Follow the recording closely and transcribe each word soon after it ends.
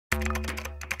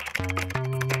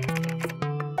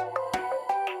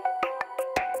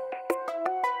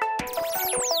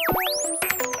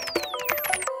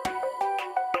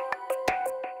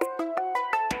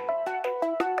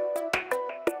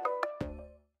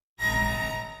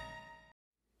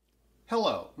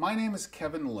Hello, my name is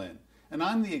Kevin Lynn, and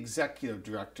I'm the Executive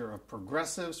Director of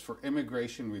Progressives for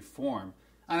Immigration Reform,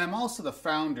 and I'm also the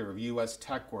founder of U.S.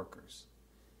 Tech Workers.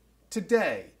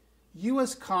 Today,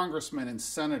 U.S. congressmen and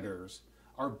senators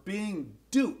are being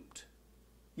duped.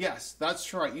 Yes,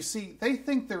 that's right. You see, they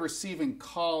think they're receiving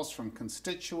calls from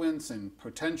constituents and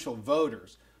potential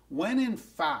voters, when in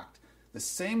fact, the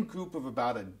same group of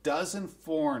about a dozen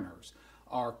foreigners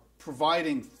are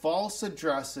providing false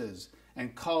addresses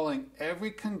and calling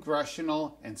every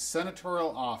congressional and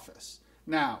senatorial office.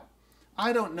 Now,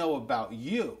 I don't know about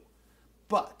you,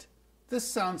 but this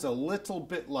sounds a little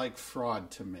bit like fraud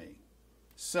to me.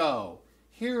 So,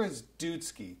 here is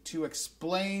Dudeski to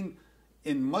explain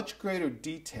in much greater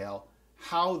detail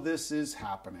how this is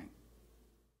happening.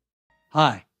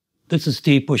 Hi, this is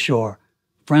Steve Bushore.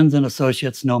 Friends and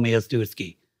associates know me as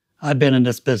Dudeski. I've been in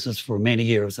this business for many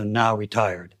years and now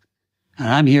retired. And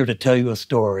I'm here to tell you a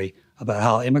story about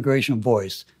how Immigration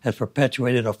Voice has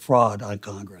perpetuated a fraud on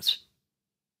Congress.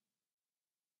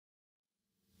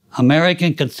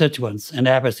 American constituents and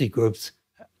advocacy groups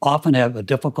often have a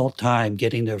difficult time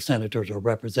getting their senators or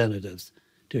representatives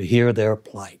to hear their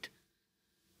plight.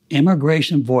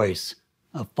 Immigration Voice,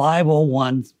 a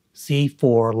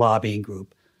 501c4 lobbying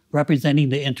group representing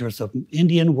the interests of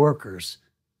Indian workers,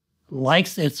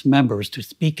 likes its members to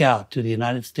speak out to the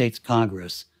United States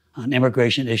Congress on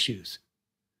immigration issues.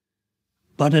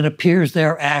 But it appears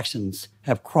their actions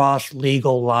have crossed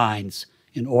legal lines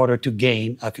in order to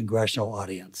gain a congressional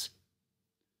audience.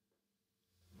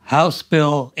 House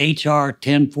Bill H.R.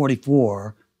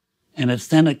 1044 and its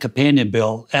Senate Companion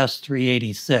Bill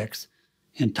S-386,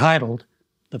 entitled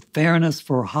the Fairness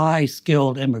for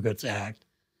High-Skilled Immigrants Act,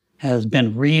 has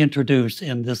been reintroduced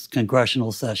in this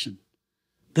congressional session.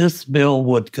 This bill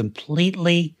would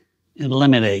completely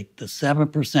eliminate the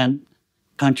 7%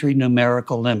 country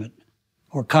numerical limit,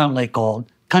 or commonly called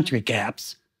country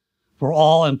caps, for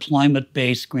all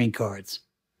employment-based green cards,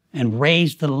 and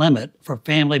raise the limit for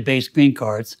family-based green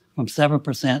cards from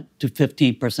 7% to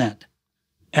 15%.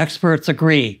 Experts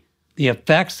agree the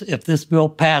effects, if this bill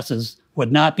passes,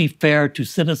 would not be fair to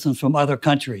citizens from other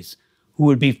countries who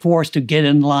would be forced to get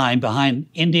in line behind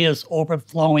India's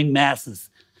overflowing masses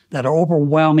that are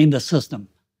overwhelming the system.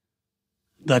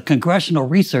 The Congressional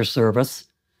Research Service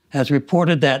has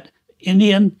reported that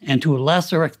Indian and to a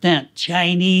lesser extent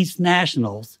Chinese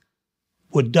nationals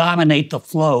would dominate the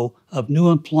flow of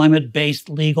new employment-based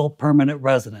legal permanent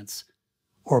residents,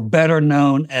 or better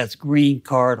known as green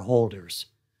card holders,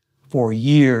 for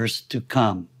years to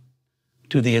come,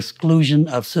 to the exclusion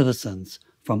of citizens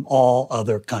from all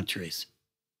other countries.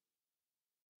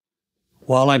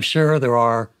 While I'm sure there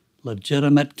are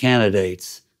legitimate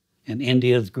candidates in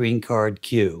India's green card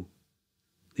queue,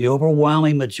 the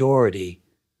overwhelming majority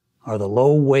are the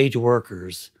low-wage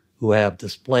workers who have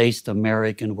displaced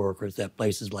American workers at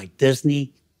places like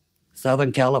Disney,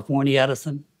 Southern California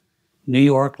Edison, New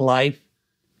York Life,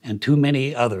 and too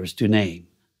many others to name.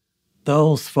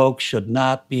 Those folks should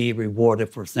not be rewarded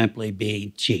for simply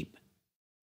being cheap.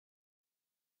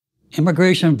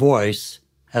 Immigration Voice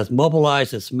has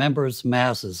mobilized its members'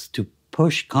 masses to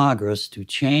push Congress to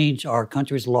change our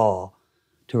country's law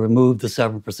to remove the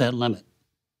 7% limit.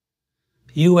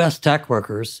 U.S. Tech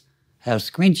Workers have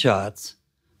screenshots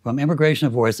from Immigration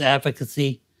Voice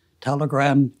Advocacy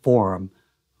Telegram forum,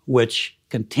 which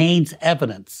contains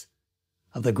evidence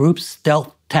of the group's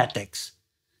stealth tactics.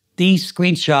 These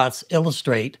screenshots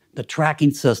illustrate the tracking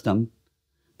system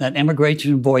that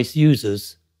Immigration Voice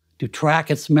uses to track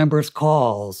its members'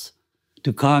 calls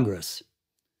to Congress.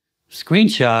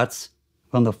 Screenshots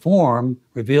from the forum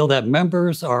reveal that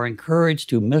members are encouraged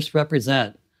to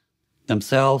misrepresent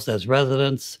themselves as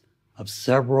residents of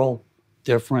several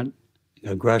different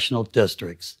congressional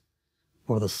districts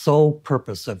for the sole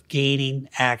purpose of gaining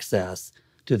access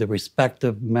to the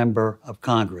respective member of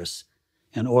Congress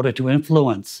in order to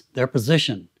influence their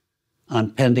position on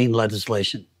pending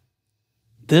legislation.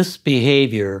 This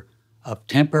behavior of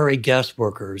temporary guest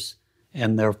workers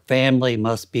and their family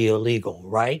must be illegal,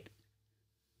 right?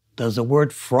 Does the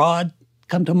word fraud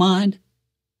come to mind?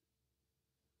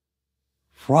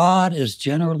 Fraud is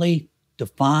generally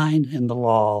defined in the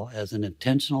law as an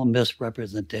intentional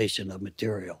misrepresentation of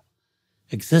material,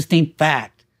 existing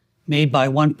fact made by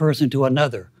one person to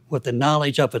another with the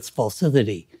knowledge of its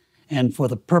falsity and for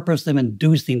the purpose of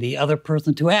inducing the other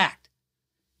person to act,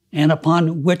 and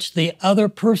upon which the other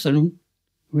person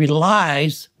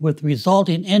relies with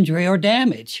resulting injury or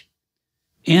damage.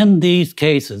 In these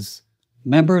cases,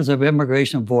 members of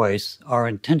Immigration Voice are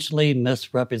intentionally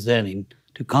misrepresenting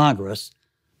to Congress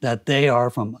that they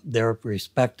are from their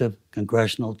respective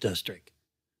congressional district.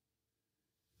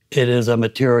 It is a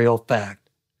material fact,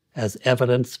 as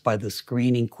evidenced by the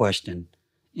screening question,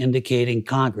 indicating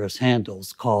Congress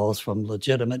handles calls from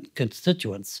legitimate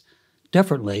constituents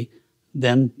differently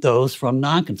than those from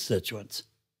non-constituents.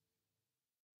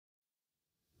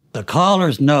 The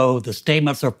callers know the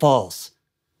statements are false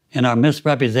and are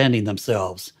misrepresenting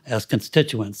themselves as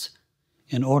constituents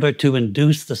in order to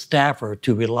induce the staffer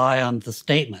to rely on the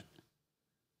statement.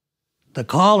 The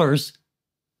callers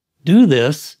do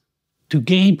this to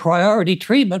gain priority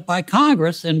treatment by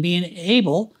Congress and being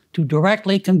able to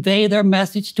directly convey their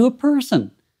message to a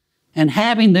person and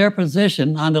having their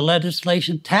position on the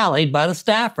legislation tallied by the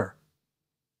staffer.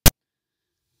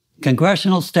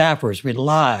 Congressional staffers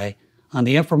rely on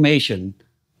the information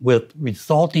with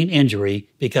resulting injury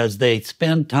because they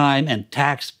spend time and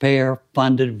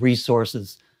taxpayer-funded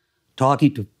resources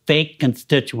talking to fake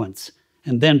constituents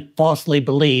and then falsely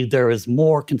believe there is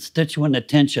more constituent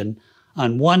attention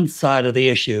on one side of the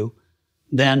issue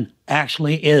than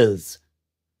actually is.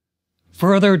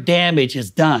 Further damage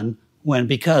is done when,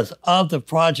 because of the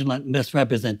fraudulent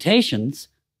misrepresentations,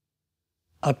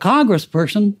 a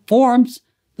congressperson forms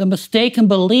the mistaken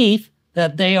belief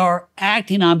that they are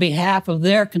acting on behalf of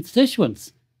their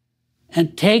constituents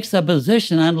and takes a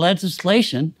position on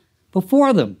legislation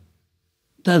before them.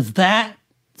 Does that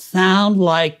sound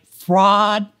like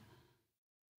fraud?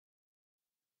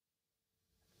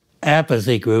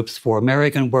 Advocacy groups for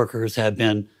American workers have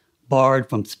been barred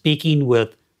from speaking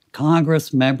with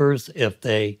Congress members if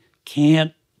they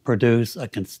can't produce a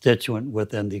constituent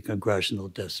within the congressional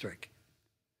district.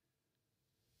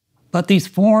 But these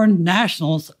foreign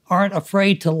nationals aren't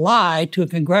afraid to lie to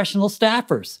congressional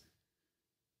staffers,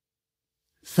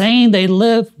 saying they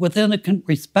live within the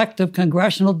respective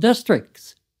congressional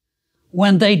districts,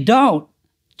 when they don't,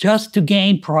 just to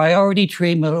gain priority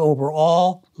treatment over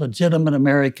all legitimate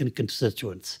American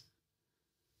constituents.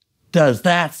 Does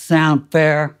that sound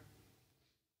fair?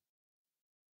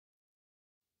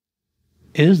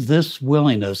 Is this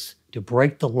willingness to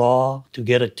break the law to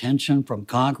get attention from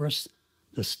Congress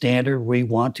the standard we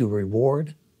want to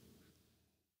reward?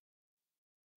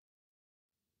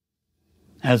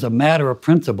 As a matter of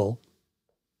principle,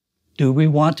 do we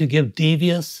want to give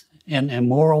devious and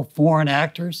immoral foreign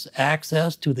actors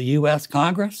access to the U.S.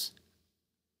 Congress?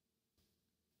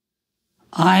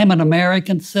 I am an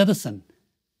American citizen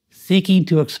seeking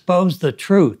to expose the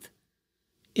truth.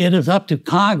 It is up to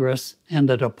Congress and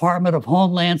the Department of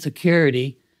Homeland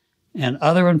Security and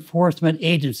other enforcement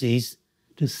agencies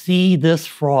to see this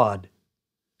fraud,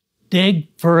 dig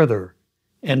further,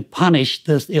 and punish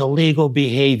this illegal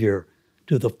behavior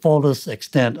to the fullest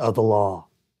extent of the law.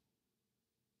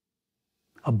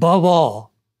 Above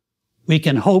all, we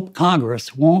can hope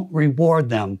Congress won't reward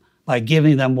them by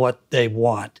giving them what they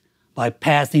want, by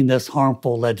passing this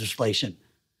harmful legislation.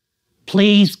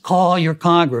 Please call your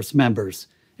Congress members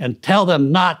and tell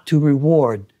them not to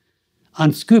reward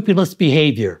unscrupulous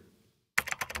behavior